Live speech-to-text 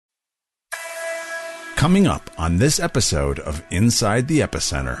Coming up on this episode of Inside the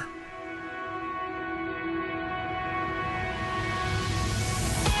Epicenter.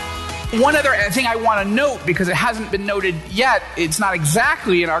 One other thing I want to note, because it hasn't been noted yet, it's not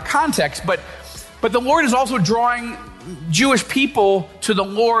exactly in our context, but the Lord is also drawing Jewish people to the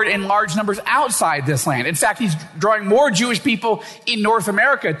Lord in large numbers outside this land. In fact, he's drawing more Jewish people in North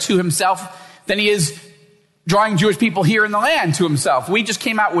America to himself than he is drawing Jewish people here in the land to himself. We just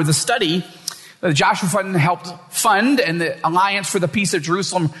came out with a study that the Joshua Fund helped fund, and the Alliance for the Peace of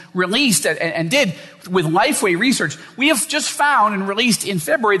Jerusalem released and did with Lifeway Research. We have just found and released in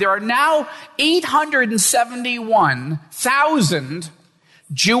February, there are now 871,000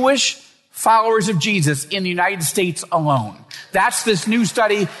 Jewish followers of Jesus in the United States alone. That's this new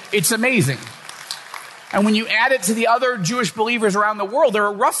study. It's amazing. And when you add it to the other Jewish believers around the world, there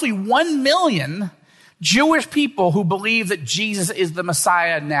are roughly 1 million Jewish people who believe that Jesus is the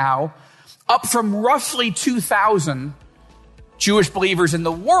Messiah now, up from roughly 2,000 Jewish believers in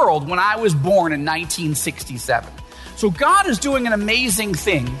the world when I was born in 1967. So God is doing an amazing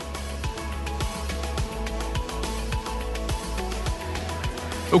thing.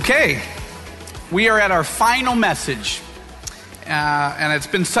 Okay, we are at our final message, and it's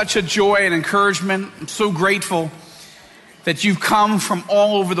been such a joy and encouragement. I'm so grateful that you've come from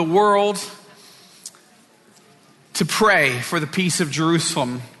all over the world to pray for the peace of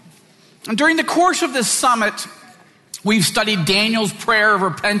Jerusalem. And during the course of this summit, we've studied Daniel's prayer of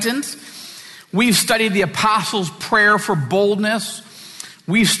repentance. We've studied the apostles' prayer for boldness.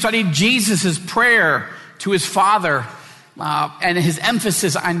 We've studied Jesus' prayer to his Father and his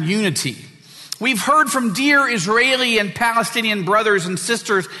emphasis on unity. We've heard from dear Israeli and Palestinian brothers and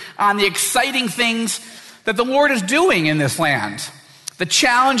sisters on the exciting things that the Lord is doing in this land, the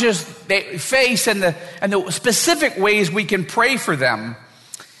challenges they face, and the specific ways we can pray for them.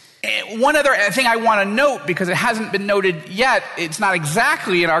 One other thing I want to note, because it hasn't been noted yet, it's not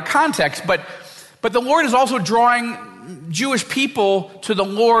exactly in our context, but the Lord is also drawing Jewish people to the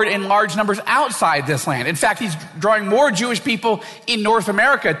Lord in large numbers outside this land. In fact, he's drawing more Jewish people in North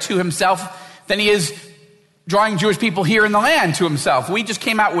America to himself than he is drawing Jewish people here in the land to himself. We just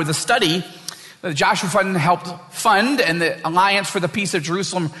came out with a study that the Joshua Fund helped fund, and the Alliance for the Peace of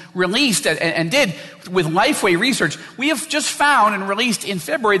Jerusalem released and did with Lifeway Research. We have just found and released in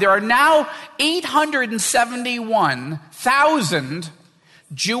February, there are now 871,000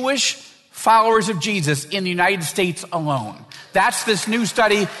 Jewish followers of Jesus in the United States alone. That's this new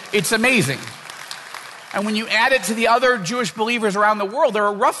study. It's amazing. And when you add it to the other Jewish believers around the world, there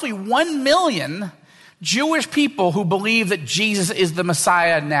are roughly 1 million Jewish people who believe that Jesus is the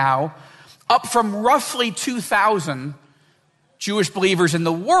Messiah now, up from roughly 2,000 Jewish believers in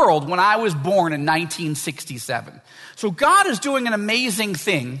the world when I was born in 1967. So God is doing an amazing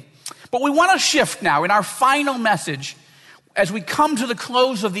thing, but we want to shift now in our final message. As we come to the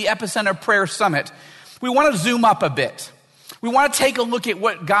close of the Epicenter Prayer Summit, we want to zoom up a bit. We want to take a look at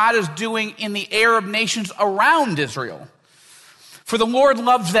what God is doing in the Arab nations around Israel. For the Lord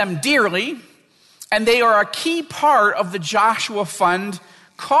loves them dearly, and they are a key part of the Joshua Fund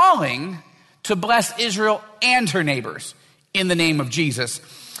calling to bless Israel and her neighbors in the name of Jesus,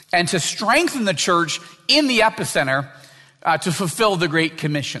 and to strengthen the church in the epicenter to fulfill the Great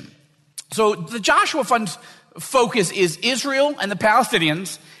Commission. So the Joshua Fund's focus is Israel and the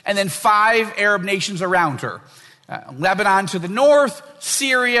Palestinians, and then 5 Arab nations around her. Lebanon to the north,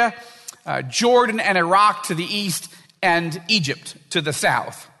 Syria, Jordan and Iraq to the east, and Egypt to the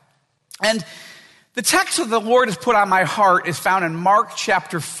south. And the text that the Lord has put on my heart is found in Mark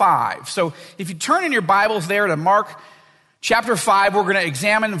chapter 5. So if you turn in your Bibles there to Mark chapter 5, we're going to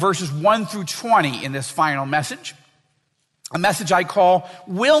examine verses 1 through 20 in this final message. A message I call,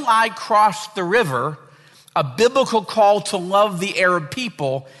 Will I Cross the River? A biblical call to love the Arab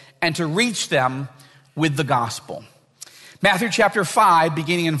people and to reach them with the gospel. Matthew chapter 5,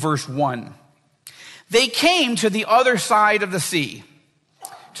 beginning in verse 1. They came to the other side of the sea,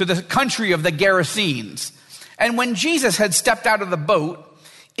 to the country of the Gerasenes. And when Jesus had stepped out of the boat,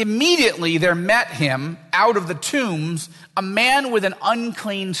 immediately there met him out of the tombs a man with an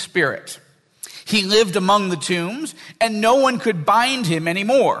unclean spirit. He lived among the tombs, and no one could bind him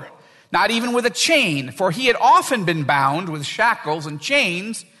anymore, not even with a chain, for he had often been bound with shackles and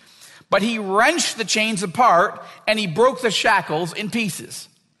chains, but he wrenched the chains apart, and he broke the shackles in pieces.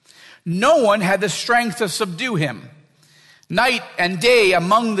 No one had the strength to subdue him. Night and day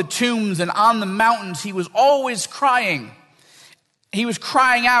among the tombs and on the mountains, he was always crying. He was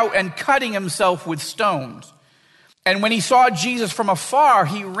crying out and cutting himself with stones. And when he saw Jesus from afar,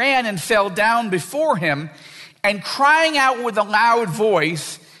 he ran and fell down before him, and crying out with a loud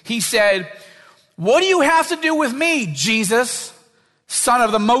voice, he said, "What do you have to do with me, Jesus, Son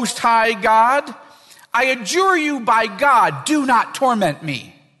of the Most High God? I adjure you by God, do not torment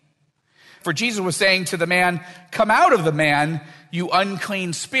me." For Jesus was saying to the man, "Come out of the man, you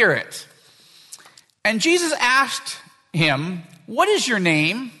unclean spirit." And Jesus asked him, "What is your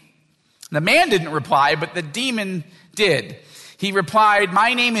name?" The man didn't reply, but the demon did. He replied,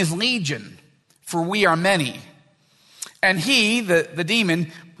 "My name is Legion, for we are many." And he, the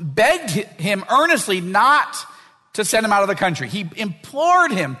demon, begged him earnestly not to send him out of the country. He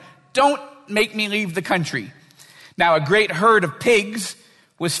implored him, "Don't make me leave the country." Now a great herd of pigs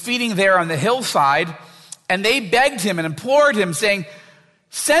was feeding there on the hillside, and they begged him and implored him, saying,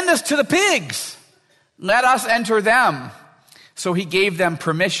 "Send us to the pigs. Let us enter them." So he gave them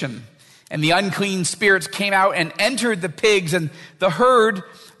permission. And the unclean spirits came out and entered the pigs, and the herd,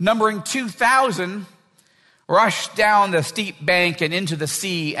 numbering 2,000, rushed down the steep bank and into the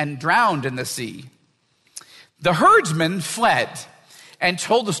sea and drowned in the sea. The herdsmen fled and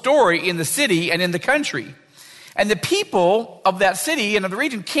told the story in the city and in the country. And the people of that city and of the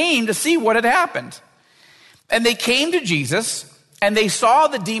region came to see what had happened. And they came to Jesus, and they saw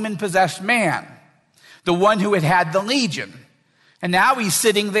the demon-possessed man, the one who had had the legion. And now he's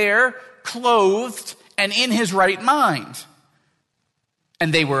sitting there, clothed and in his right mind.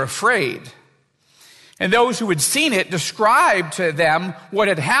 And they were afraid. And those who had seen it described to them what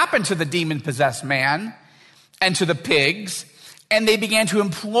had happened to the demon-possessed man and to the pigs, and they began to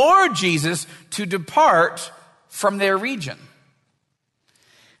implore Jesus to depart from their region.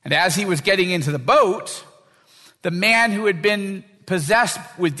 And as he was getting into the boat, the man who had been possessed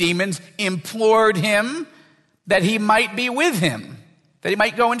with demons implored him that he might be with him, that he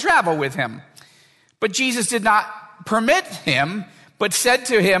might go and travel with him. But Jesus did not permit him, but said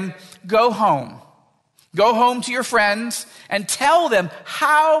to him, "Go home. Go home to your friends and tell them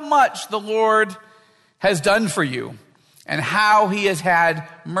how much the Lord has done for you and how he has had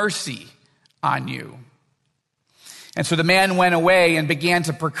mercy on you." And so the man went away and began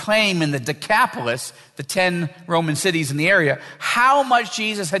to proclaim in the Decapolis, the 10 Roman cities in the area, how much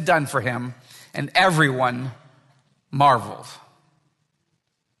Jesus had done for him, and everyone marveled.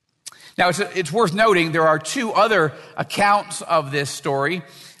 Now, it's worth noting there are two other accounts of this story,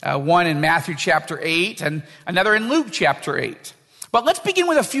 one in Matthew chapter 8 and another in Luke chapter 8. But let's begin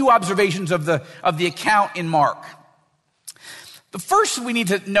with a few observations of the account in Mark. The first, we need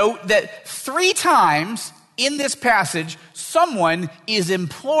to note that 3 times in this passage, someone is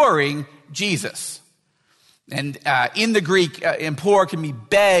imploring Jesus. And in the Greek, implore can be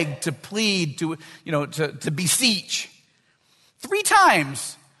beg, to plead, to beseech. 3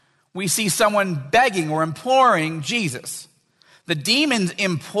 times we see someone begging or imploring Jesus. The demons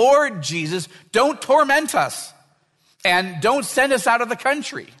implored Jesus, "Don't torment us and don't send us out of the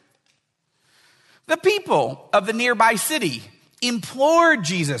country." The people of the nearby city implored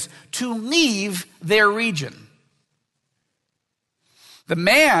Jesus to leave their region. The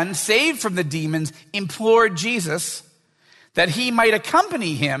man saved from the demons implored Jesus that he might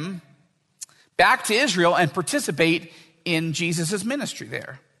accompany him back to Israel and participate in Jesus' ministry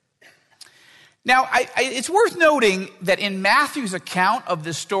there. Now, it's worth noting that in Matthew's account of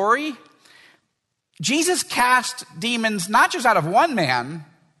this story, Jesus cast demons not just out of one man,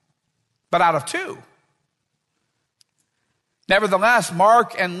 but out of 2. Nevertheless,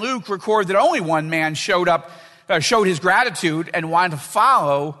 Mark and Luke record that only one man showed his gratitude and wanted to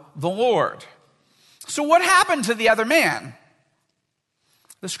follow the Lord. So what happened to the other man?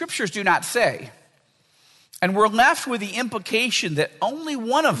 The scriptures do not say. And we're left with the implication that only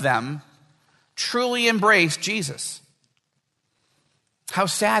one of them truly embraced Jesus. How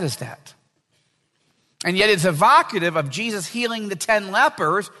sad is that? And yet it's evocative of Jesus healing the 10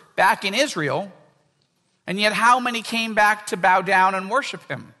 lepers back in Israel. And yet how many came back to bow down and worship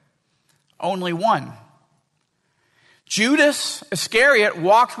him? Only one. Judas Iscariot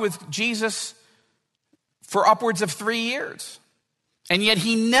walked with Jesus for upwards of 3 years. And yet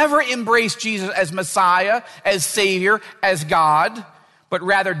he never embraced Jesus as Messiah, as Savior, as God, but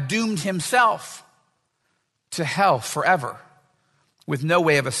rather doomed himself to hell forever with no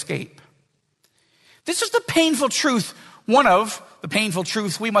way of escape. This is the painful truth, one of the painful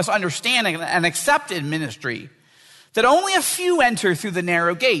truths we must understand and accept in ministry, that only a few enter through the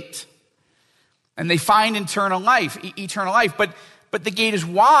narrow gate and they find eternal life. But the gate is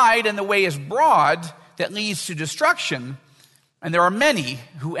wide and the way is broad that leads to destruction, and there are many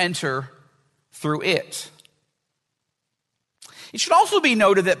who enter through it. It should also be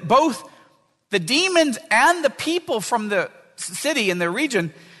noted that both the demons and the people from the city and the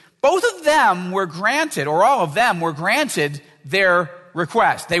region, both of them were granted, or all of them were granted, their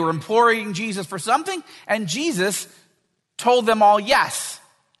request. They were imploring Jesus for something, and Jesus told them all yes.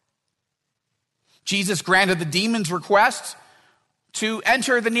 Jesus granted the demons' request to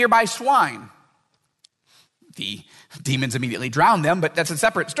enter the nearby swine. The demons immediately drowned them, but that's a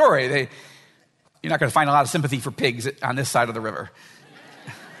separate story. You're not going to find a lot of sympathy for pigs on this side of the river.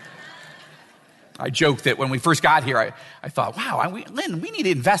 I joked that when we first got here, I thought, wow, Lynn, we need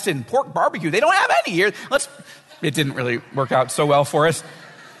to invest in pork barbecue. They don't have any here. It didn't really work out so well for us.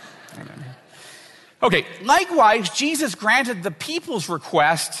 Okay, likewise, Jesus granted the people's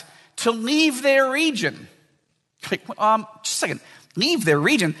request to leave their region. Just a second, leave their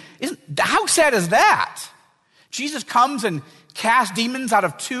region? How sad is that? Jesus comes and casts demons out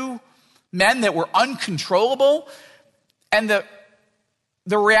of two men that were uncontrollable, and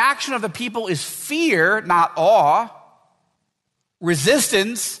the reaction of the people is fear, not awe,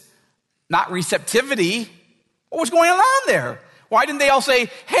 resistance, not receptivity. What was going on there? Why didn't they all say,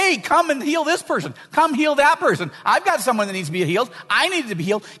 hey, come and heal this person. Come heal that person. I've got someone that needs to be healed. I need to be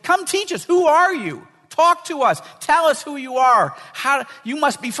healed. Come teach us. Who are you? Talk to us. Tell us who you are. You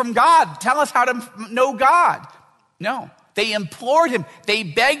must be from God. Tell us how to know God. No. They implored him. They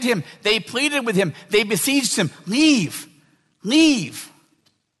begged him. They pleaded with him. They besieged him. Leave. Leave.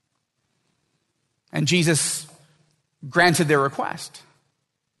 And Jesus granted their request.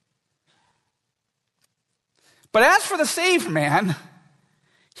 But as for the saved man,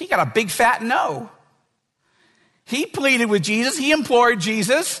 he got a big fat no. He pleaded with Jesus. He implored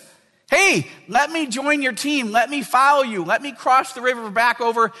Jesus. Hey, let me join your team. Let me follow you. Let me cross the river back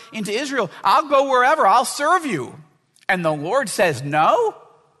over into Israel. I'll go wherever. I'll serve you. And the Lord says no?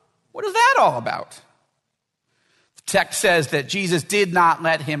 What is that all about? The text says that Jesus did not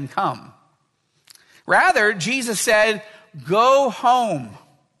let him come. Rather, Jesus said, go home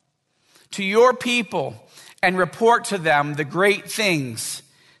to your people and report to them the great things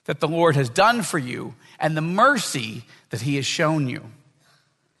that the Lord has done for you and the mercy that he has shown you.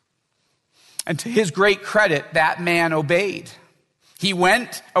 And to his great credit, that man obeyed. He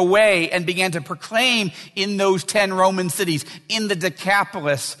went away and began to proclaim in those 10 Roman cities, in the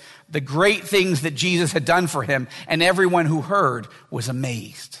Decapolis, the great things that Jesus had done for him, and everyone who heard was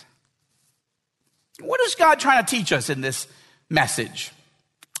amazed. What is God trying to teach us in this message?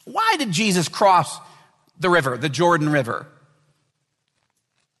 Why did Jesus cross the river, the Jordan River?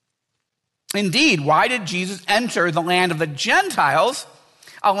 Indeed, why did Jesus enter the land of the Gentiles,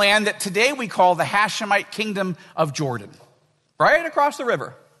 a land that today we call the Hashemite kingdom of Jordan, right across the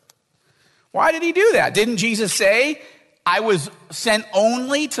river? Why did he do that? Didn't Jesus say, I was sent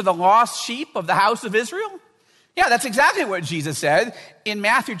only to the lost sheep of the house of Israel? Yeah, that's exactly what Jesus said in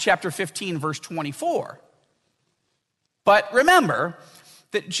Matthew chapter 15, verse 24. But remember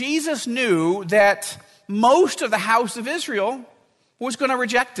that Jesus knew that most of the house of Israel was going to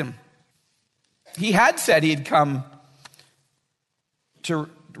reject him. He had said he'd come to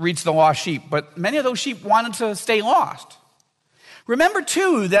reach the lost sheep, but many of those sheep wanted to stay lost. Remember,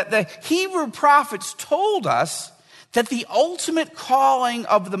 too, that the Hebrew prophets told us that the ultimate calling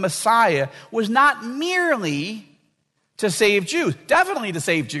of the Messiah was not merely to save Jews, definitely to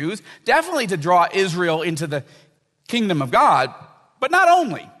save Jews, definitely to draw Israel into the kingdom of God, but not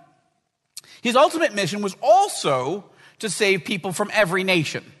only. His ultimate mission was also to save people from every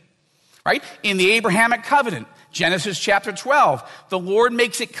nation, right? In the Abrahamic covenant, Genesis chapter 12, the Lord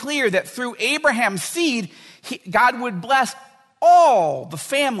makes it clear that through Abraham's seed, God would bless all the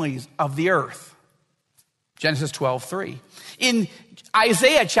families of the earth. Genesis 12:3. In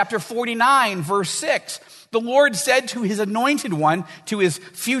Isaiah chapter 49, verse 6, the Lord said to his anointed one, to his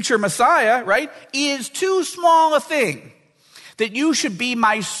future Messiah, right? It is too small a thing that you should be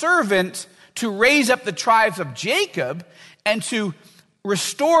my servant to raise up the tribes of Jacob and to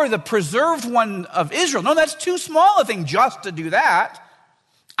restore the preserved one of Israel. No, that's too small a thing just to do that.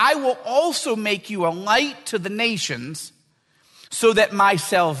 I will also make you a light to the nations so that my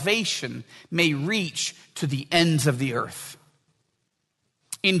salvation may reach to the ends of the earth.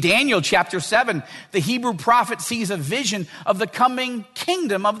 In Daniel chapter 7, the Hebrew prophet sees a vision of the coming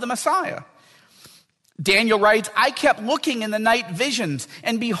kingdom of the Messiah. Daniel writes, I kept looking in the night visions,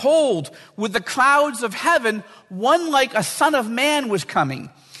 and behold, with the clouds of heaven, one like a son of man was coming.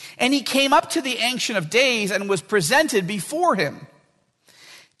 And he came up to the Ancient of Days and was presented before him.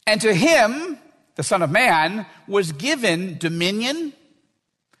 And to him, the Son of Man, was given dominion,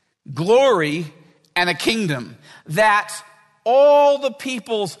 glory, and a kingdom, that all the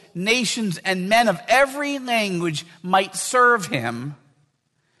peoples, nations, and men of every language might serve him.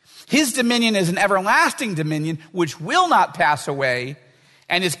 His dominion is an everlasting dominion which will not pass away,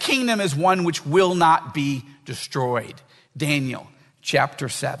 and his kingdom is one which will not be destroyed. Daniel chapter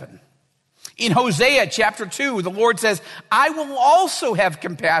 7. In Hosea chapter 2, the Lord says, I will also have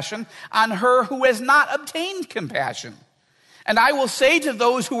compassion on her who has not obtained compassion. And I will say to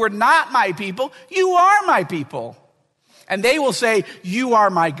those who are not my people, you are my people. And they will say, you are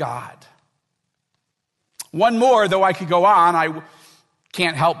my God. One more, though I could go on, I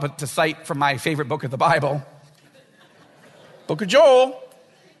can't help but to cite from my favorite book of the Bible, Book of Joel.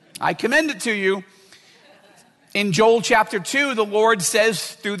 I commend it to you. In Joel chapter 2, the Lord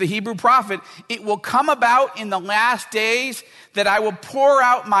says through the Hebrew prophet, it will come about in the last days that I will pour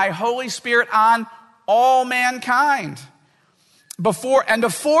out my Holy Spirit on all mankind. Before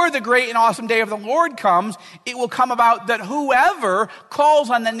the great and awesome day of the Lord comes, it will come about that whoever calls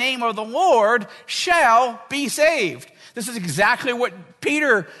on the name of the Lord shall be saved. This is exactly what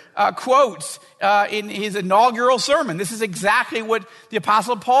Peter quotes in his inaugural sermon. This is exactly what the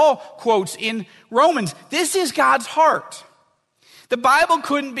Apostle Paul quotes in Romans. This is God's heart. The Bible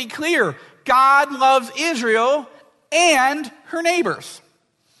couldn't be clearer. God loves Israel and her neighbors.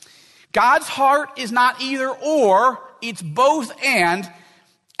 God's heart is not either or, it's both and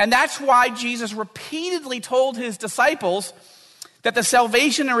that's why Jesus repeatedly told his disciples that the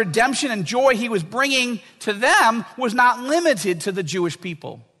salvation and redemption and joy he was bringing to them was not limited to the Jewish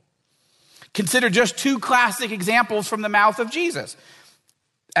people. Consider just two classic examples from the mouth of Jesus.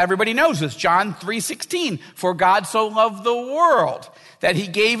 Everybody knows this, John 3:16. For God so loved the world that he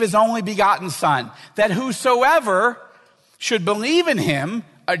gave his only begotten Son, that whosoever should believe in him,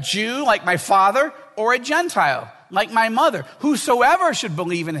 a Jew like my father or a Gentile like my mother, whosoever should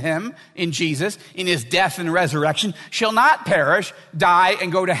believe in him, in Jesus, in his death and resurrection, shall not perish, die,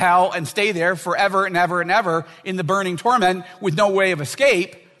 and go to hell and stay there forever and ever and ever in the burning torment with no way of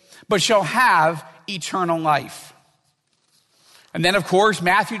escape, but shall have eternal life. And then, of course,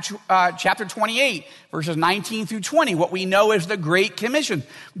 Matthew chapter 28, verses 19 through 20, what we know as the Great Commission.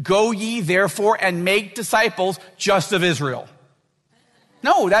 Go ye therefore and make disciples just of Israel.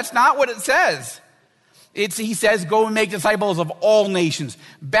 No, that's not what it says. He says, go and make disciples of all nations,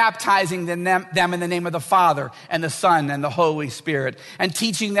 baptizing them in the name of the Father and the Son and the Holy Spirit, and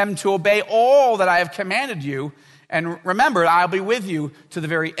teaching them to obey all that I have commanded you. And remember, I'll be with you to the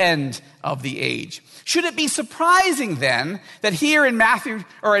very end of the age. Should it be surprising then that here in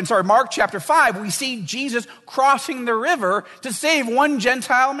Mark chapter 5, we see Jesus crossing the river to save one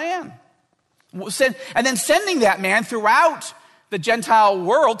Gentile man? And then sending that man throughout the Gentile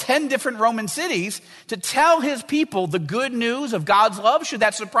world, 10 different Roman cities, to tell his people the good news of God's love. Should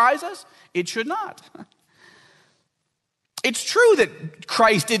that surprise us? It should not. It's true that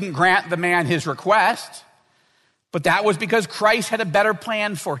Christ didn't grant the man his request, but that was because Christ had a better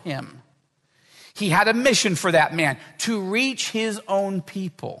plan for him. He had a mission for that man, to reach his own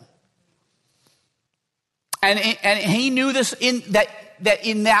people. And he knew this that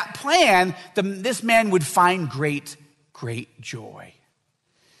in that plan, this man would find great joy.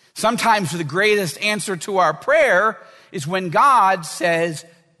 Sometimes the greatest answer to our prayer is when God says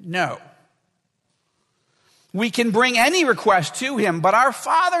no. We can bring any request to him, but our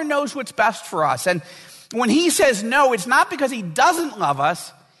Father knows what's best for us. And when he says no, it's not because he doesn't love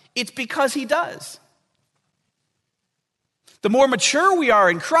us, it's because he does. The more mature we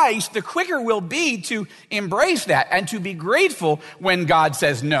are in Christ, the quicker we'll be to embrace that and to be grateful when God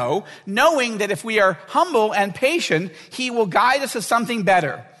says no, knowing that if we are humble and patient, he will guide us to something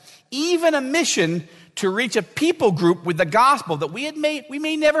better. Even a mission to reach a people group with the gospel that we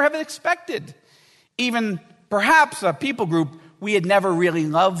may never have expected. Even perhaps a people group we had never really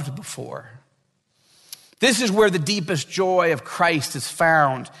loved before. This is where the deepest joy of Christ is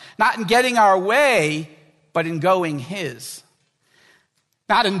found. Not in getting our way, but in going his.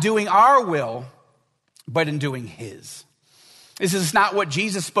 Not in doing our will, but in doing his. This is not what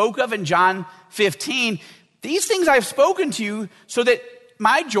Jesus spoke of in John 15. These things I've spoken to you so that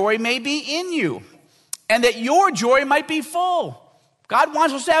my joy may be in you and that your joy might be full. God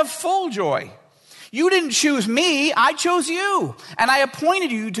wants us to have full joy. You didn't choose me, I chose you. And I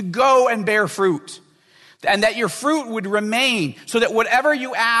appointed you to go and bear fruit. And that your fruit would remain so that whatever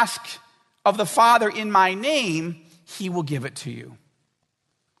you ask of the Father in my name, he will give it to you.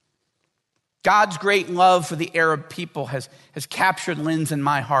 God's great love for the Arab people has captured Lynn's and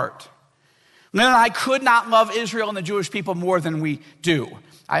my heart. Lynn and I could not love Israel and the Jewish people more than we do.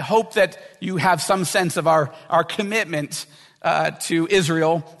 I hope that you have some sense of our commitment to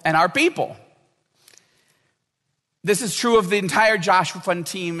Israel and our people. This is true of the entire Joshua Fund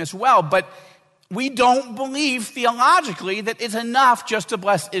team as well, but we don't believe theologically that it's enough just to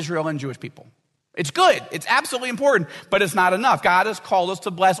bless Israel and Jewish people. It's good. It's absolutely important, but it's not enough. God has called us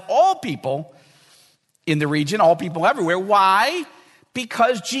to bless all people in the region, all people everywhere. Why?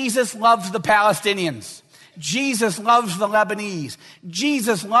 Because Jesus loves the Palestinians. Jesus loves the Lebanese.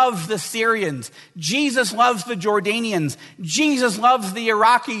 Jesus loves the Syrians. Jesus loves the Jordanians. Jesus loves the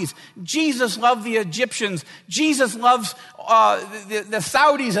Iraqis. Jesus loves the Egyptians. Jesus loves the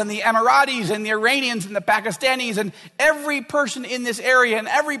Saudis and the Emiratis and the Iranians and the Pakistanis and every person in this area and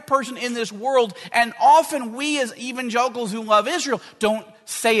every person in this world. And often we as evangelicals who love Israel don't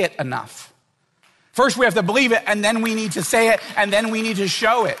say it enough. First we have to believe it, and then we need to say it, and then we need to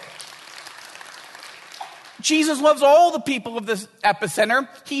show it. Jesus loves all the people of this epicenter.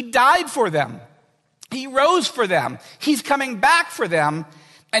 He died for them. He rose for them. He's coming back for them.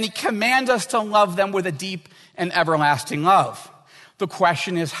 And he commands us to love them with a deep and everlasting love. The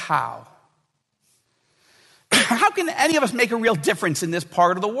question is how? How can any of us make a real difference in this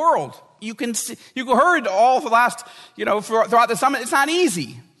part of the world? You heard all the last, throughout the summer, it's not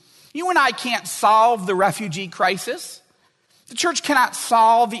easy. You and I can't solve the refugee crisis. The church cannot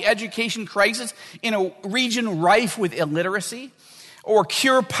solve the education crisis in a region rife with illiteracy, or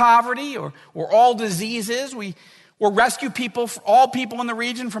cure poverty, or all diseases. Or rescue all people in the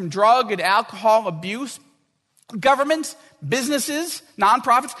region from drug and alcohol abuse. Governments, businesses,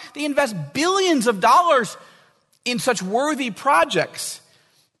 nonprofits, they invest billions of dollars in such worthy projects.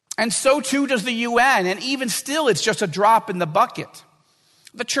 And so too does the UN, and even still it's just a drop in the bucket.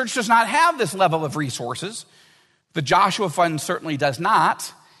 The church does not have this level of resources. The Joshua Fund certainly does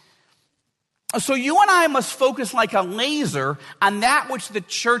not. So you and I must focus like a laser on that which the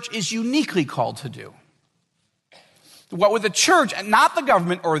church is uniquely called to do. What with the church, and not the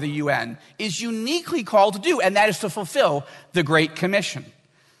government or the UN, is uniquely called to do, and that is to fulfill the Great Commission.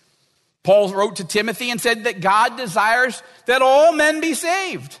 Paul wrote to Timothy and said that God desires that all men be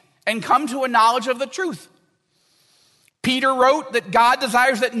saved and come to a knowledge of the truth. Peter wrote that God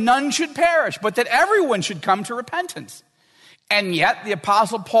desires that none should perish, but that everyone should come to repentance. And yet the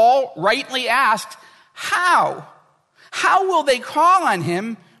Apostle Paul rightly asked, how? How will they call on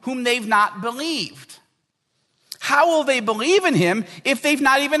him whom they've not believed? How will they believe in him if they've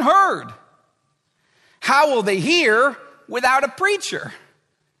not even heard? How will they hear without a preacher?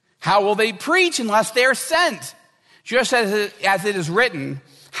 How will they preach unless they're sent? Just as it is written,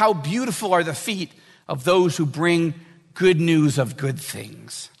 how beautiful are the feet of those who bring good news of good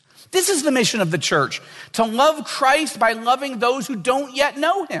things. This is the mission of the church, to love Christ by loving those who don't yet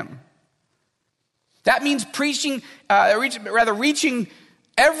know him. That means reaching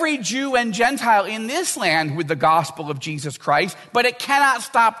every Jew and Gentile in this land with the gospel of Jesus Christ, but it cannot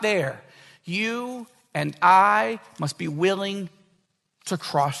stop there. You and I must be willing to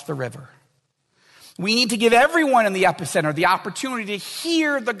cross the river. We need to give everyone in the epicenter the opportunity to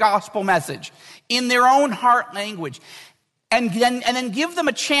hear the gospel message in their own heart language, and then give them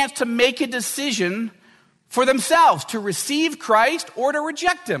a chance to make a decision for themselves to receive Christ or to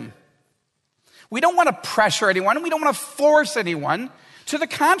reject him. We don't want to pressure anyone. We don't want to force anyone. To the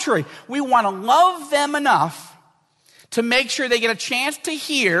contrary, we want to love them enough to make sure they get a chance to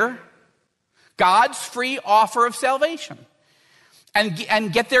hear God's free offer of salvation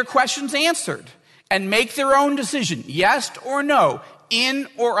and get their questions answered and make their own decision, yes or no, in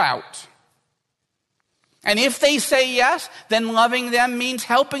or out. And if they say yes, then loving them means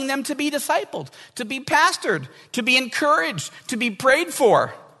helping them to be discipled, to be pastored, to be encouraged, to be prayed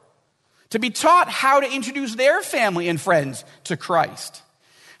for, to be taught how to introduce their family and friends to Christ.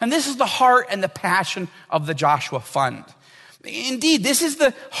 And this is the heart and the passion of the Joshua Fund. Indeed, this is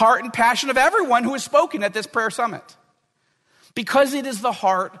the heart and passion of everyone who has spoken at this prayer summit, because it is the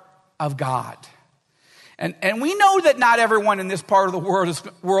heart of God. And we know that not everyone in this part of the world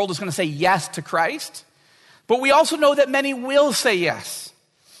is going to say yes to Christ, but we also know that many will say yes,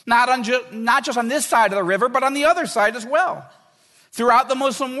 not just on this side of the river, but on the other side as well, throughout the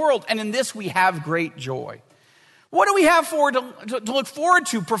Muslim world. And in this we have great joy. What do we have to look forward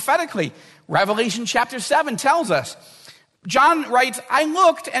to prophetically? Revelation chapter 7 tells us. John writes, I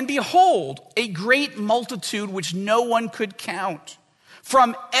looked and behold a great multitude which no one could count,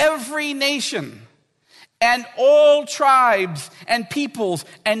 from every nation and all tribes and peoples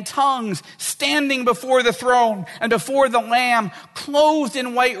and tongues, standing before the throne and before the Lamb, clothed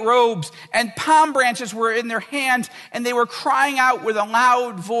in white robes, and palm branches were in their hands, and they were crying out with a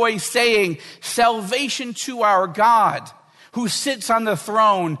loud voice, saying, salvation to our God, who sits on the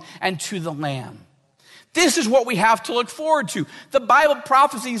throne, and to the Lamb. This is what we have to look forward to. The Bible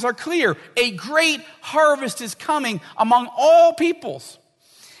prophecies are clear. A great harvest is coming among all peoples.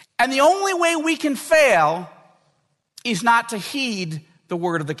 And the only way we can fail is not to heed the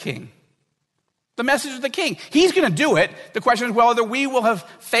word of the king. The message of the king. He's going to do it. The question is whether we will have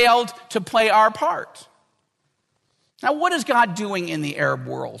failed to play our part. Now, what is God doing in the Arab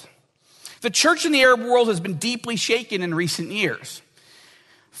world? The church in the Arab world has been deeply shaken in recent years.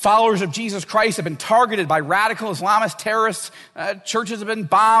 Followers of Jesus Christ have been targeted by radical Islamist terrorists. Churches have been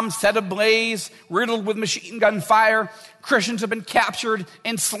bombed, set ablaze, riddled with machine gun fire. Christians have been captured,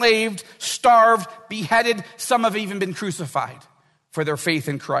 enslaved, starved, beheaded. Some have even been crucified for their faith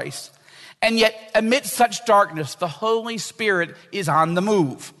in Christ. And yet, amidst such darkness, the Holy Spirit is on the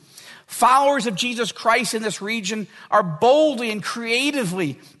move. Followers of Jesus Christ in this region are boldly and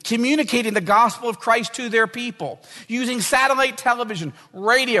creatively communicating the gospel of Christ to their people, using satellite television,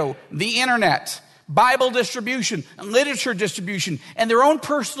 radio, the internet, Bible distribution, literature distribution, and their own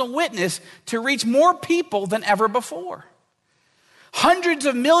personal witness to reach more people than ever before. Hundreds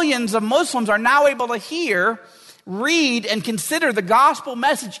of millions of Muslims are now able to hear, read, and consider the gospel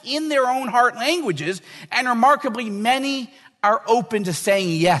message in their own heart languages, and remarkably many are open to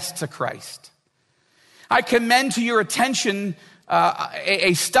saying yes to Christ. I commend to your attention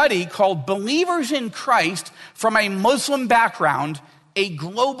a study called Believers in Christ from a Muslim Background, a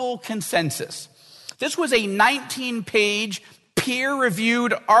Global Consensus. This was a 19-page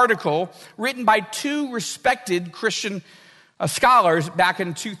peer-reviewed article written by two respected Christian scholars back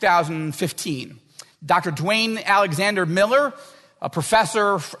in 2015. Dr. Dwayne Alexander Miller, a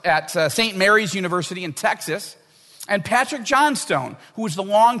professor at St. Mary's University in Texas, and Patrick Johnstone, who was the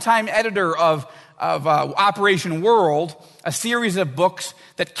longtime editor of Operation World, a series of books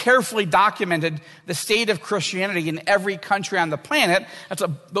that carefully documented the state of Christianity in every country on the planet.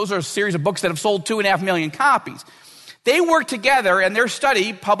 Those are a series of books that have sold 2.5 million copies. They worked together, and their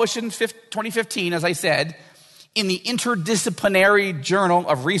study, published in 2015, as I said, in the Interdisciplinary Journal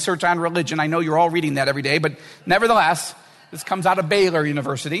of Research on Religion. I know you're all reading that every day, but nevertheless, this comes out of Baylor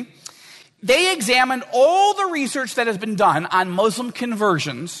University. They examined all the research that has been done on Muslim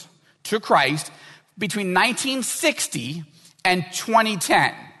conversions to Christ between 1960 and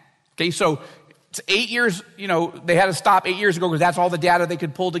 2010. Okay, so it's 8 years, they had to stop 8 years ago because that's all the data they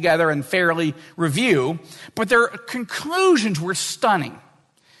could pull together and fairly review. But their conclusions were stunning.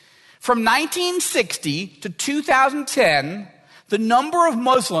 From 1960 to 2010, the number of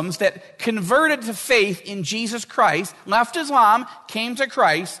Muslims that converted to faith in Jesus Christ, left Islam, came to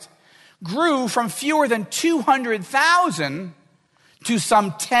Christ, grew from fewer than 200,000 to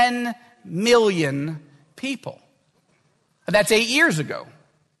some 10 million people. And that's 8 years ago,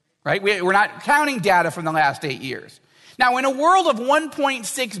 right? We're not counting data from the last 8 years. Now, in a world of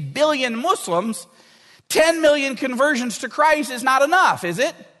 1.6 billion Muslims, 10 million conversions to Christ is not enough, is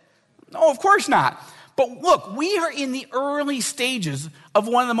it? No, of course not. But look, we are in the early stages of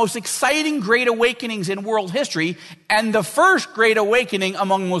one of the most exciting great awakenings in world history, and the first great awakening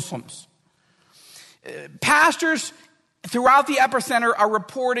among Muslims. Pastors throughout the epicenter are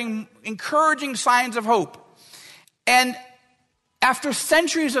reporting encouraging signs of hope. And after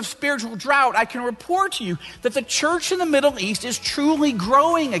centuries of spiritual drought, I can report to you that the church in the Middle East is truly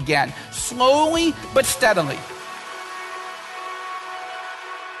growing again, slowly but steadily.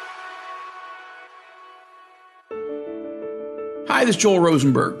 Hi, this is Joel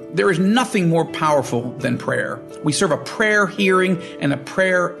Rosenberg. There is nothing more powerful than prayer. We serve a prayer hearing and a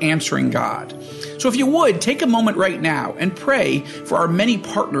prayer answering God. So if you would, take a moment right now and pray for our many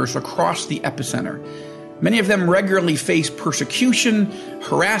partners across the epicenter. Many of them regularly face persecution,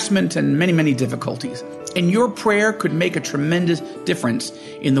 harassment, and many, many difficulties. And your prayer could make a tremendous difference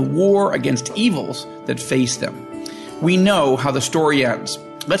in the war against evils that face them. We know how the story ends.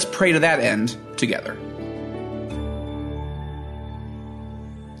 Let's pray to that end together.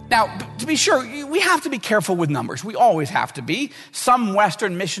 Now, to be sure, we have to be careful with numbers. We always have to be. Some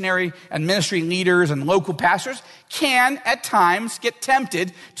Western missionary and ministry leaders and local pastors can, at times, get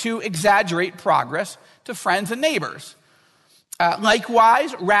tempted to exaggerate progress to friends and neighbors.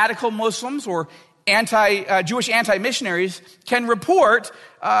 Likewise, radical Muslims or Jewish anti-missionaries can report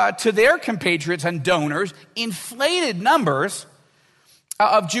to their compatriots and donors inflated numbers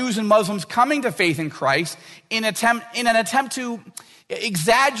of Jews and Muslims coming to faith in Christ in an attempt to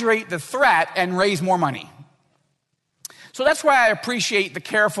exaggerate the threat and raise more money. So that's why I appreciate the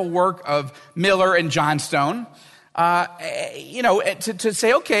careful work of Miller and Johnstone. To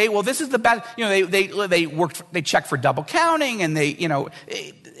say, okay, well, this is the best. They check for double counting, and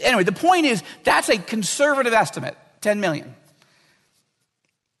anyway. The point is that's a conservative estimate, 10 million.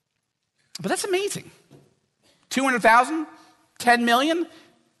 But that's amazing. 200,000, 10 million.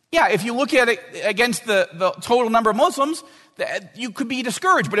 Yeah, if you look at it against the total number of Muslims, you could be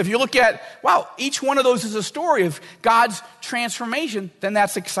discouraged. But if you look at, wow, each one of those is a story of God's transformation, then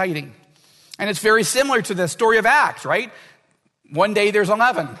that's exciting. And it's very similar to the story of Acts, right? One day there's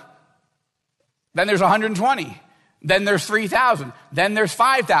 11. Then there's 120. Then there's 3,000. Then there's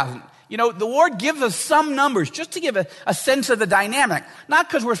 5,000. You know, the Lord gives us some numbers just to give a sense of the dynamic. Not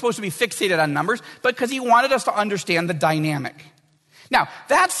because we're supposed to be fixated on numbers, but because he wanted us to understand the dynamic. Now,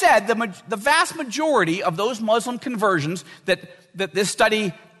 that said, the vast majority of those Muslim conversions that this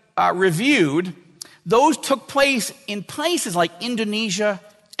study reviewed, those took place in places like Indonesia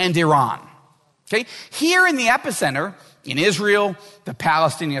and Iran. Okay? Here in the epicenter, in Israel, the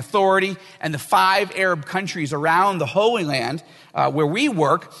Palestinian Authority, and the 5 Arab countries around the Holy Land where we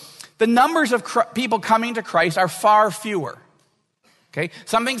work, the numbers of people coming to Christ are far fewer. Okay?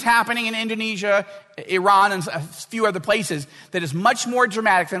 Something's happening in Indonesia, Iran, and a few other places that is much more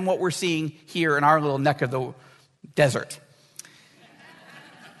dramatic than what we're seeing here in our little neck of the desert.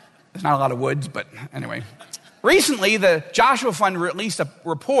 There's not a lot of woods, but anyway. Recently, the Joshua Fund released a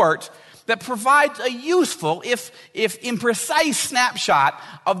report that provides a useful, if imprecise, snapshot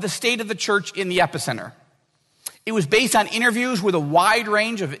of the state of the church in the epicenter. It was based on interviews with a wide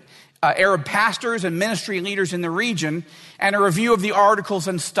range of Arab pastors and ministry leaders in the region, and a review of the articles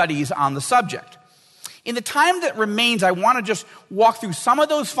and studies on the subject. In the time that remains, I want to just walk through some of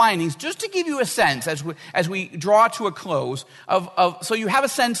those findings just to give you a sense as we draw to a close of so you have a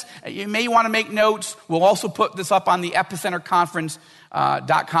sense. You may want to make notes. We'll also put this up on the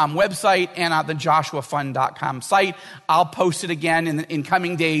epicenterconference.com website and on the joshuafund.com site. I'll post it again in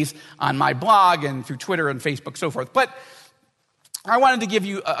coming days on my blog and through Twitter and Facebook, so forth. But I wanted to give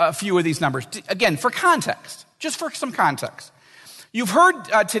you a few of these numbers. Again, for context, just for some context. You've heard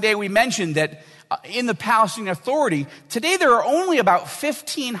today we mentioned that in the Palestinian Authority, today there are only about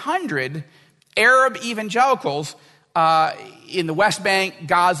 1,500 Arab evangelicals in the West Bank,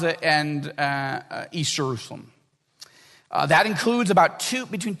 Gaza, and East Jerusalem. That includes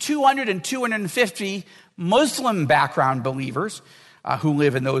between 200 and 250 Muslim background believers who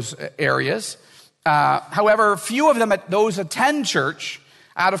live in those areas. However, few of them those attend church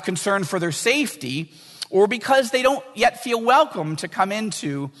out of concern for their safety or because they don't yet feel welcome to come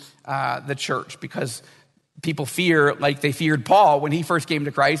into the church because people fear, like they feared Paul when he first came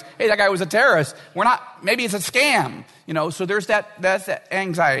to Christ. Hey, that guy was a terrorist. Maybe it's a scam. So that's that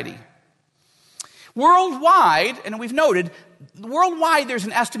anxiety. Worldwide, and we've noted, worldwide there's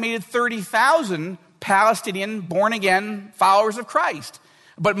an estimated 30,000 Palestinian born-again followers of Christ,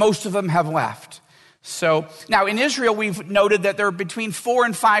 but most of them have left. So now in Israel, we've noted that there are between 4,000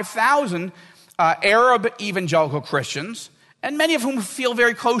 and 5,000 Arab evangelical Christians, and many of whom feel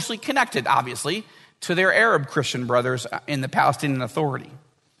very closely connected, obviously, to their Arab Christian brothers in the Palestinian Authority.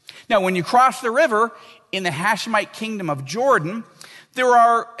 Now, when you cross the river in the Hashemite kingdom of Jordan, there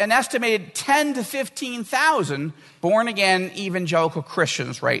are an estimated 10 to 15,000 born-again evangelical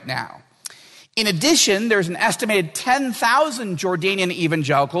Christians right now. In addition, there's an estimated 10,000 Jordanian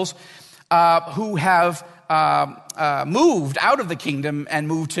evangelicals who have moved out of the kingdom and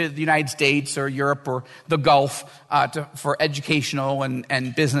moved to the United States or Europe or the Gulf for educational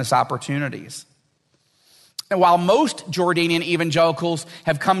and business opportunities. And while most Jordanian evangelicals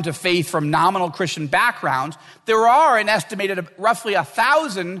have come to faith from nominal Christian backgrounds, there are an estimated roughly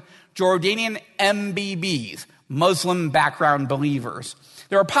 1,000 Jordanian MBBs, Muslim background believers.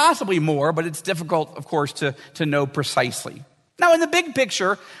 There are possibly more, but it's difficult, of course, to know precisely. Now, in the big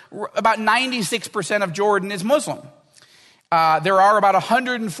picture, about 96% of Jordan is Muslim. There are about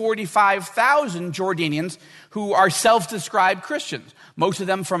 145,000 Jordanians who are self-described Christians, most of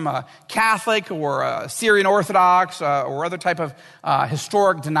them from a Catholic or a Syrian Orthodox or other type of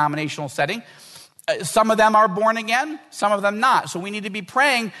historic denominational setting. Some of them are born again, some of them not. So we need to be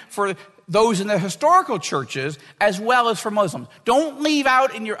praying for those in the historical churches as well as for Muslims. Don't leave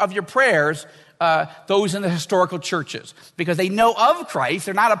out of your prayers those in the historical churches, because they know of Christ,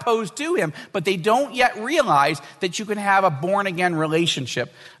 they're not opposed to him, but they don't yet realize that you can have a born-again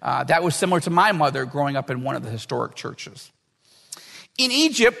relationship. That was similar to my mother growing up in one of the historic churches. In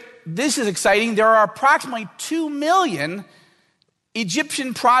Egypt, this is exciting, there are approximately 2 million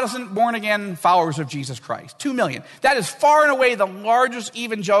Egyptian Protestant born-again followers of Jesus Christ. 2 million. That is far and away the largest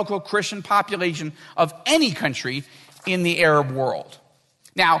evangelical Christian population of any country in the Arab world.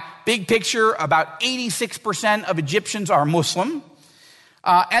 Now, big picture, about 86% of Egyptians are Muslim,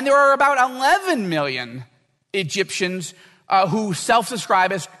 and there are about 11 million Egyptians who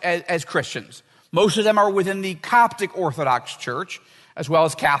self-describe as Christians. Most of them are within the Coptic Orthodox Church, as well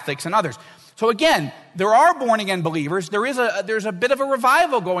as Catholics and others. So again, there are born-again believers. There's a bit of a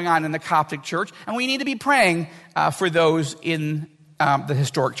revival going on in the Coptic Church, and we need to be praying for those in the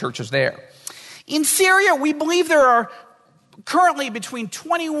historic churches there. In Syria, we believe there are currently between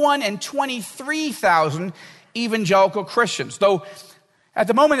 21 and 23,000 evangelical Christians, though At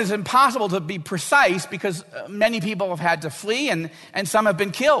the moment, it's impossible to be precise because many people have had to flee and some have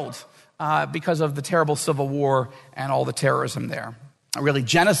been killed because of the terrible civil war and all the terrorism there. Really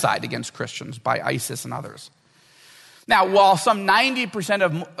genocide against Christians by ISIS and others. Now, while some 90%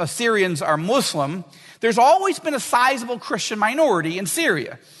 of Assyrians are Muslim, there's always been a sizable Christian minority in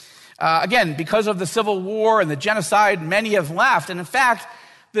Syria. Again, because of the civil war and the genocide, many have left. And in fact,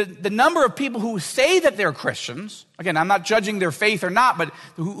 the number of people who say that they're Christians, again, I'm not judging their faith or not, but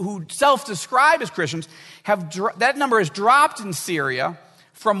who self-describe as Christians, that number has dropped in Syria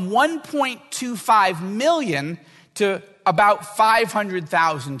from 1.25 million to about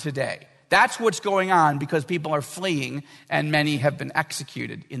 500,000 today. That's what's going on because people are fleeing and many have been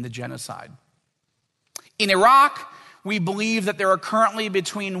executed in the genocide. In Iraq, we believe that there are currently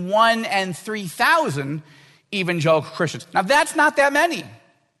between 1,000 and 3,000 evangelical Christians. Now, that's not that many.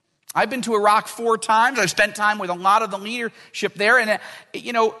 I've been to Iraq 4 times. I've spent time with a lot of the leadership there. And,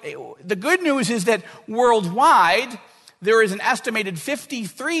 the good news is that worldwide, there is an estimated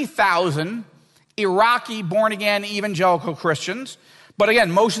 53,000 Iraqi born-again evangelical Christians. But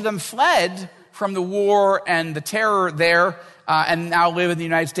again, most of them fled from the war and the terror there and now live in the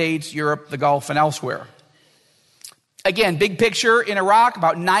United States, Europe, the Gulf, and elsewhere. Again, big picture in Iraq,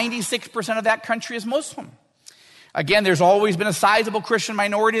 about 96% of that country is Muslim. Again, there's always been a sizable Christian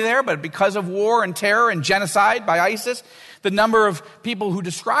minority there, but because of war and terror and genocide by ISIS, the number of people who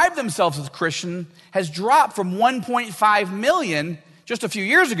describe themselves as Christian has dropped from 1.5 million just a few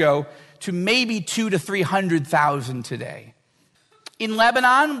years ago to maybe 200,000 to 300,000 today. In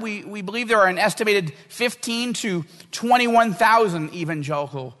Lebanon, we believe there are an estimated 15,000 to 21,000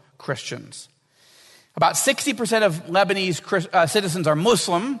 evangelical Christians. About 60% of Lebanese citizens are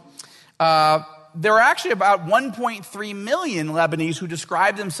Muslim. There are actually about 1.3 million Lebanese who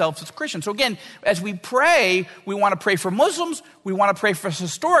describe themselves as Christians. So again, as we pray, we want to pray for Muslims, we want to pray for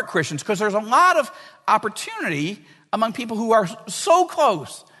historic Christians, because there's a lot of opportunity among people who are so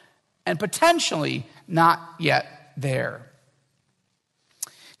close and potentially not yet there.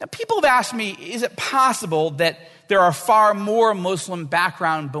 Now, people have asked me, is it possible that there are far more Muslim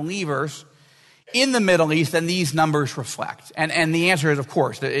background believers in the Middle East than these numbers reflect? And the answer is, of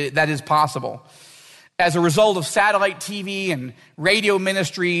course, that is possible. As a result of satellite TV and radio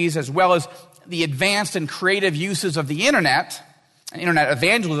ministries, as well as the advanced and creative uses of the internet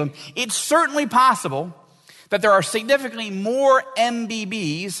evangelism, it's certainly possible that there are significantly more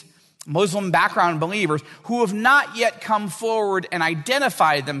MBBs, Muslim background believers, who have not yet come forward and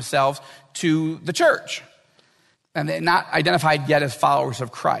identified themselves to the church. And they're not identified yet as followers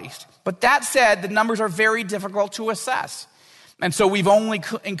of Christ. But that said, the numbers are very difficult to assess. And so we've only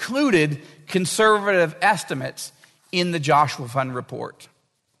included conservative estimates in the Joshua Fund report.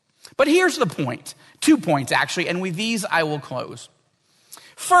 But here's the point. 2 points, actually, and with these I will close.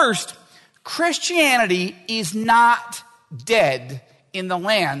 First, Christianity is not dead in the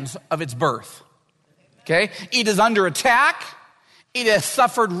lands of its birth. Okay? It is under attack. It has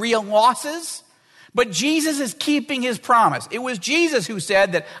suffered real losses. But Jesus is keeping his promise. It was Jesus who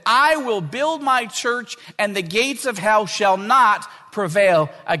said that I will build my church and the gates of hell shall not prevail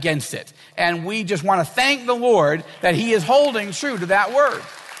against it. And we just want to thank the Lord that he is holding true to that word.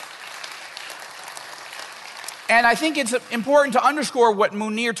 And I think it's important to underscore what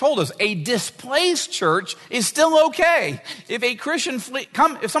Munir told us. A displaced church is still okay. If a Christian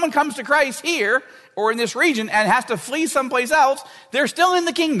if someone comes to Christ here or in this region and has to flee someplace else, they're still in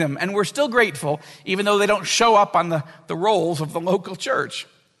the kingdom, and we're still grateful, even though they don't show up on the rolls of the local church.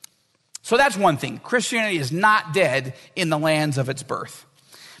 So that's one thing. Christianity is not dead in the lands of its birth.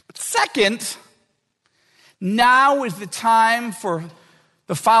 But second, now is the time for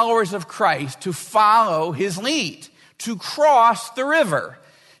the followers of Christ to follow his lead, to cross the river,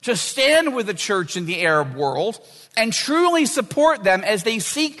 to stand with the church in the Arab world and truly support them as they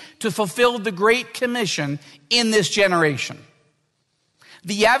seek to fulfill the Great Commission in this generation.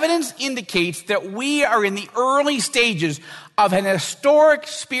 The evidence indicates that we are in the early stages of an historic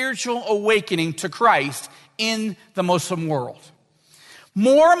spiritual awakening to Christ in the Muslim world.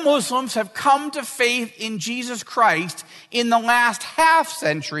 More Muslims have come to faith in Jesus Christ in the last half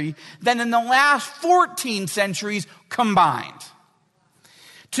century than in the last 14 centuries combined.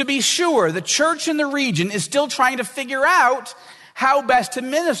 To be sure, the church in the region is still trying to figure out how best to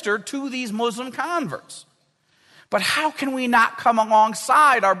minister to these Muslim converts. But how can we not come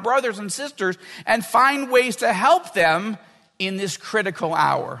alongside our brothers and sisters and find ways to help them in this critical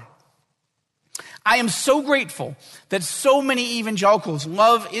hour? I am so grateful that so many evangelicals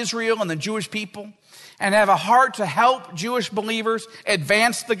love Israel and the Jewish people and have a heart to help Jewish believers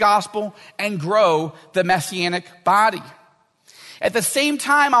advance the gospel and grow the Messianic body. At the same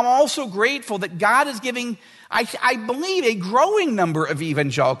time, I'm also grateful that God is giving, I believe, a growing number of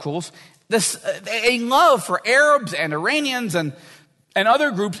evangelicals a love for Arabs and Iranians and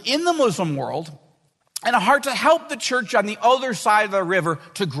other groups in the Muslim world, and a heart to help the church on the other side of the river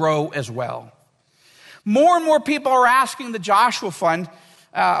to grow as well. More and more people are asking the Joshua Fund,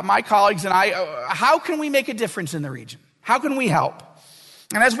 my colleagues and I, how can we make a difference in the region? How can we help?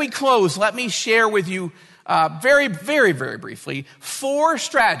 And as we close, let me share with you very, very, very briefly 4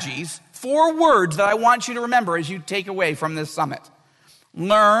 strategies, 4 words that I want you to remember as you take away from this summit.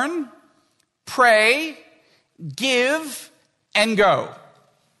 Learn, pray, give, and go.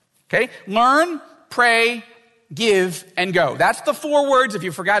 Okay? Learn, pray, give, and go. That's the 4 words. If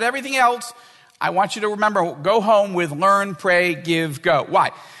you forgot everything else, I want you to remember, go home with learn, pray, give, go.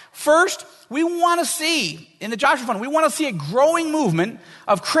 Why? First, we want to see, in the Joshua Fund, we want to see a growing movement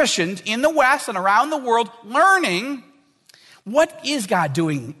of Christians in the West and around the world learning what is God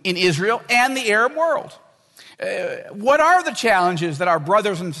doing in Israel and the Arab world. What are the challenges that our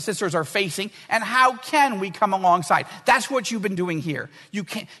brothers and sisters are facing, and how can we come alongside? That's what you've been doing here.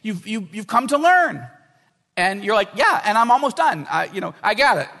 You've come to learn, and you're like, yeah, and I'm almost done. I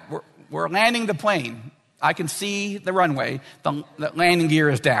got it. We're landing the plane. I can see the runway. The landing gear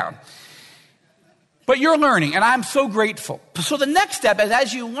is down. But you're learning, and I'm so grateful. So the next step is,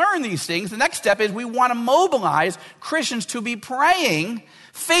 as you learn these things, the next step is we want to mobilize Christians to be praying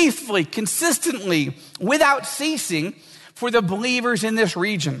faithfully, consistently, without ceasing for the believers in this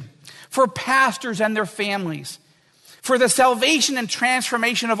region, for pastors and their families, for the salvation and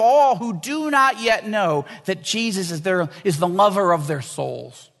transformation of all who do not yet know that Jesus is the lover of their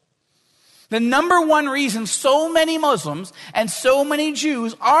souls. The number one reason so many Muslims and so many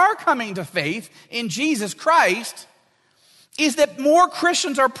Jews are coming to faith in Jesus Christ is that more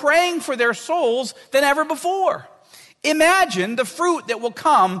Christians are praying for their souls than ever before. Imagine the fruit that will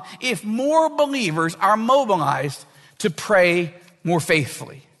come if more believers are mobilized to pray more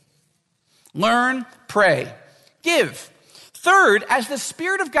faithfully. Learn, pray, give. Third, as the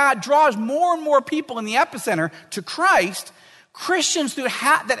Spirit of God draws more and more people in the epicenter to Christ, Christians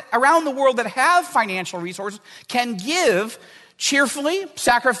that around the world that have financial resources can give cheerfully,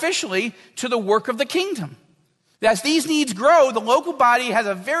 sacrificially to the work of the kingdom. As these needs grow, the local body has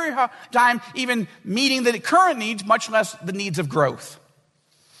a very hard time even meeting the current needs, much less the needs of growth.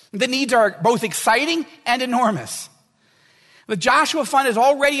 The needs are both exciting and enormous. The Joshua Fund is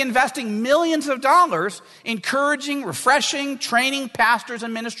already investing millions of dollars, encouraging, refreshing, training pastors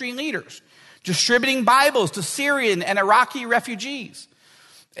and ministry leaders, distributing Bibles to Syrian and Iraqi refugees,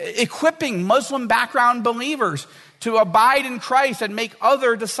 equipping Muslim background believers to abide in Christ and make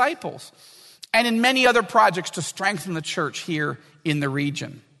other disciples, and in many other projects to strengthen the church here in the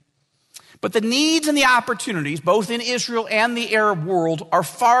region. But the needs and the opportunities, both in Israel and the Arab world, are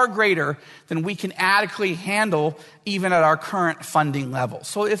far greater than we can adequately handle even at our current funding level.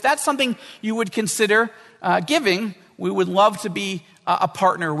 So if that's something you would consider giving, we would love to be a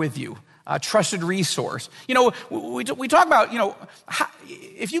partner with you, a trusted resource. We talk about,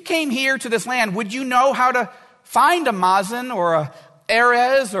 if you came here to this land, would you know how to find a Mazen or a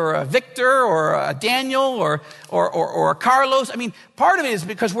Erez or a Victor or a Daniel or a Carlos? I mean, part of it is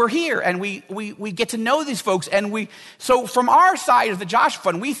because we're here and we get to know these folks, and so from our side of the Joshua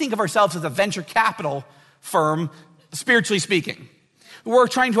Fund, we think of ourselves as a venture capital firm, spiritually speaking. We're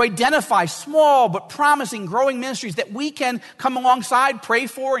trying to identify small but promising growing ministries that we can come alongside, pray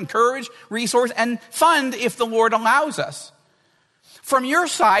for, encourage, resource, and fund if the Lord allows us. From your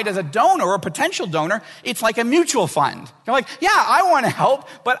side as a donor or a potential donor, it's like a mutual fund. You're like, yeah, I want to help,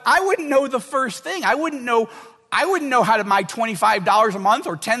 but I wouldn't know the first thing. I wouldn't know how to my $25 a month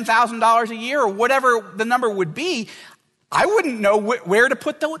or $10,000 a year or whatever the number would be. I wouldn't know where to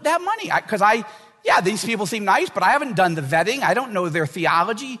put that money because these people seem nice, but I haven't done the vetting. I don't know their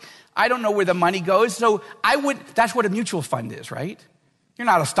theology. I don't know where the money goes. So that's what a mutual fund is, right? You're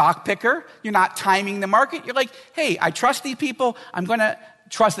not a stock picker. You're not timing the market. You're like, hey, I trust these people. I'm going to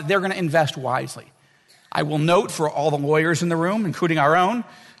trust that they're going to invest wisely. I will note for all the lawyers in the room, including our own,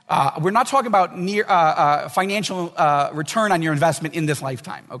 we're not talking about financial return on your investment in this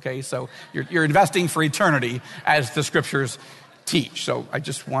lifetime, okay? So you're investing for eternity as the scriptures teach. So I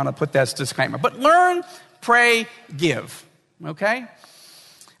just want to put that disclaimer. But learn, pray, give, okay?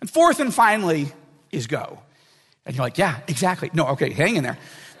 And fourth and finally is go. And you're like, yeah, exactly. No, okay, hang in there.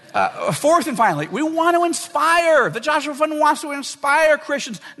 Fourth and finally, we want to inspire. The Joshua Fund wants to inspire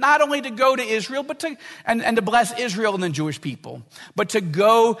Christians not only to go to Israel, but and to bless Israel and the Jewish people, but to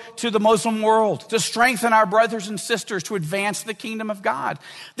go to the Muslim world, to strengthen our brothers and sisters, to advance the kingdom of God.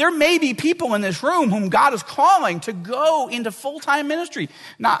 There may be people in this room whom God is calling to go into full-time ministry.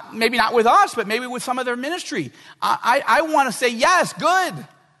 Maybe not with us, but maybe with some other ministry. I want to say, yes, good.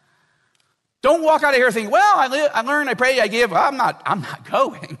 Don't walk out of here thinking, well, I learn, I pray, I give. I'm not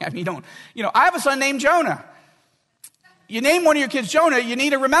going. I mean, I have a son named Jonah. You name one of your kids Jonah, you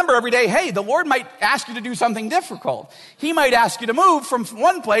need to remember every day, hey, the Lord might ask you to do something difficult. He might ask you to move from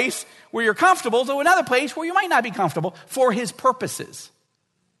one place where you're comfortable to another place where you might not be comfortable for his purposes.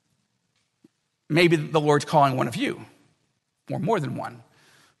 Maybe the Lord's calling one of you, or more than one.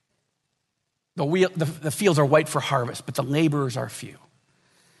 The fields are white for harvest, but the laborers are few.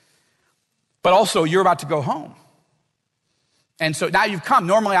 But also, you're about to go home. And so now you've come.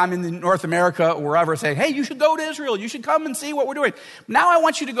 Normally, I'm in North America or wherever saying, hey, you should go to Israel. You should come and see what we're doing. Now I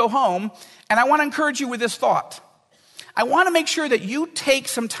want you to go home, and I want to encourage you with this thought. I want to make sure that you take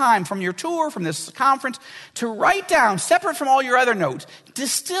some time from your tour, from this conference, to write down, separate from all your other notes,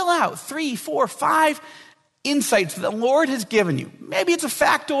 distill out 3, 4, 5 insights that the Lord has given you. Maybe it's a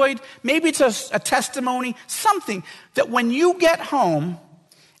factoid. Maybe it's a testimony, something that when you get home,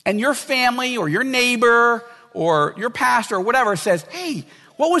 and your family or your neighbor or your pastor or whatever says, hey,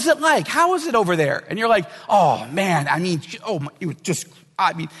 what was it like? How was it over there? And you're like, oh man, it was just,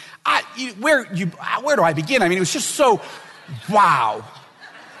 where do I begin? I mean, it was just so, wow.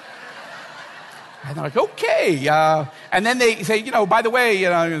 And they're like, okay. And then they say, by the way,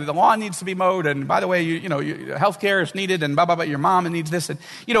 the lawn needs to be mowed. And by the way, your health care is needed and blah, blah, blah, your mom needs this. And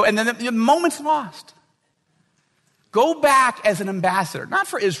then the moment's lost. Go back as an ambassador, not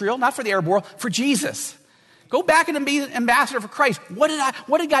for Israel, not for the Arab world, for Jesus. Go back and be an ambassador for Christ. What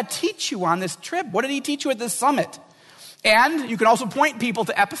did God teach you on this trip? What did he teach you at this summit? And you can also point people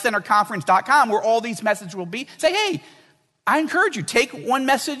to epicenterconference.com where all these messages will be. Say, hey, I encourage you, take one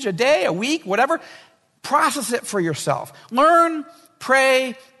message a day, a week, whatever. Process it for yourself. Learn,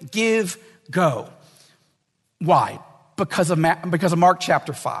 pray, give, go. Why? Because of Mark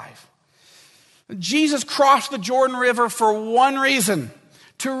chapter 5. Jesus crossed the Jordan River for one reason,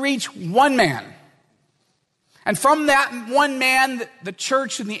 to reach one man. And from that one man, the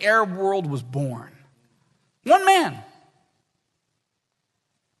church in the Arab world was born. One man.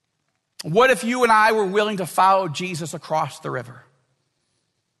 What if you and I were willing to follow Jesus across the river?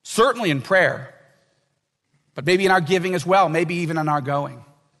 Certainly in prayer, but maybe in our giving as well, maybe even in our going.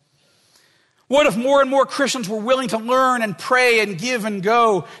 What if more and more Christians were willing to learn and pray and give and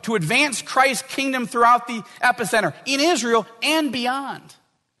go to advance Christ's kingdom throughout the epicenter, in Israel and beyond?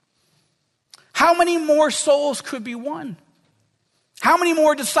 How many more souls could be won? How many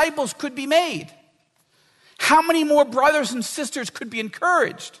more disciples could be made? How many more brothers and sisters could be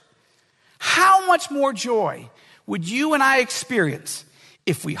encouraged? How much more joy would you and I experience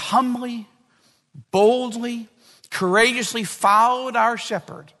if we humbly, boldly, courageously followed our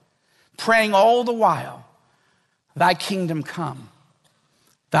shepherd, praying all the while, thy kingdom come,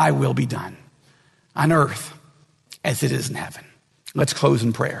 thy will be done on earth as it is in heaven. Let's close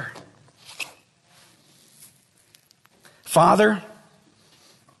in prayer. Father,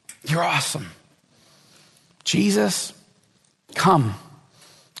 you're awesome. Jesus, come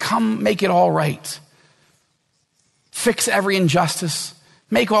make it all right. Fix every injustice.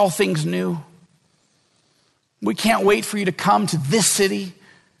 Make all things new. We can't wait for you to come to this city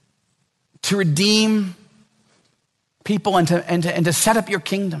to redeem people and to set up your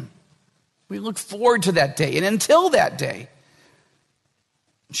kingdom. We look forward to that day. And until that day,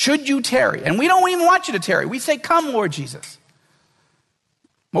 should you tarry, and we don't even want you to tarry, we say, come, Lord Jesus.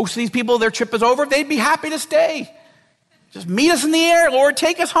 Most of these people, their trip is over, they'd be happy to stay. Just meet us in the air, Lord,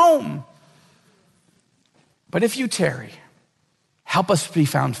 take us home. But if you tarry, help us be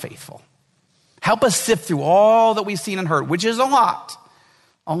found faithful. Help us sift through all that we've seen and heard, which is a lot.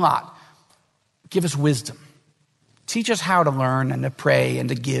 Give us wisdom. Teach us how to learn and to pray and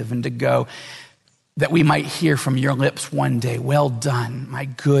to give and to go, that we might hear from your lips one day, well done, my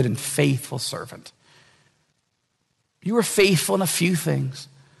good and faithful servant. You were faithful in a few things.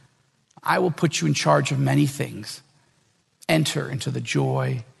 I will put you in charge of many things. Enter into the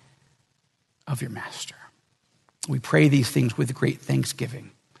joy of your master. We pray these things with great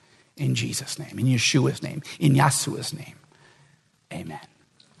thanksgiving in Jesus' name, in Yeshua's name, in Yahshua's name. Amen.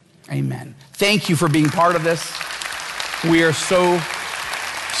 Amen. Thank you for being part of this. We are so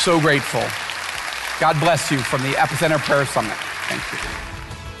grateful. God bless you from the Epicenter Prayer Summit. Thank you.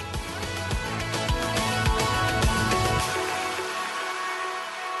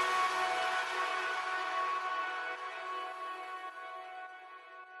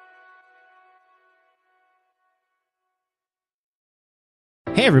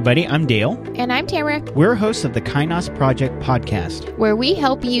 Hey everybody, I'm Dale. And I'm Tamara. We're hosts of the Kainos Project podcast, where we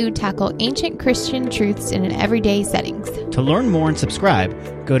help you tackle ancient Christian truths in an everyday settings. To learn more and subscribe,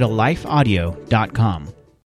 go to lifeaudio.com.